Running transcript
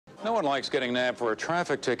No one likes getting nabbed for a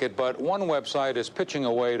traffic ticket, but one website is pitching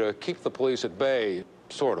a way to keep the police at bay,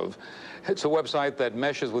 sort of. It's a website that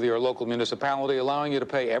meshes with your local municipality, allowing you to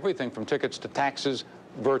pay everything from tickets to taxes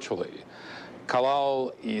virtually.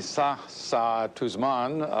 Kaleil Isaza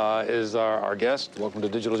Tuzman is our guest. Welcome to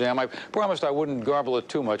Digital Jam. I promised I wouldn't garble it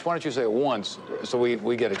too much. Why don't you say it once so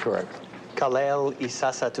we get it correct? Kaleil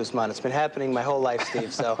Isaza Tuzman. It's been happening my whole life,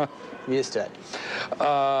 Steve, so I'm used to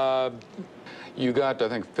it. You got, I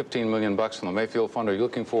think, $15 million from the Mayfield Fund. Are you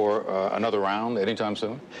looking for another round anytime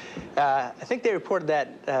soon? I think they reported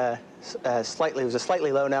that it was a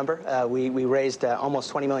slightly low number. We raised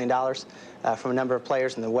almost $20 million from a number of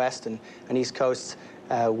players in the West and East Coast.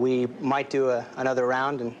 We might do another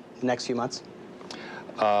round in the next few months.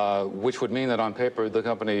 Which would mean that on paper the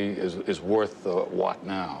company is worth what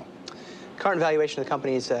now? Current valuation of the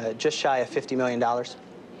company is just shy of $50 million.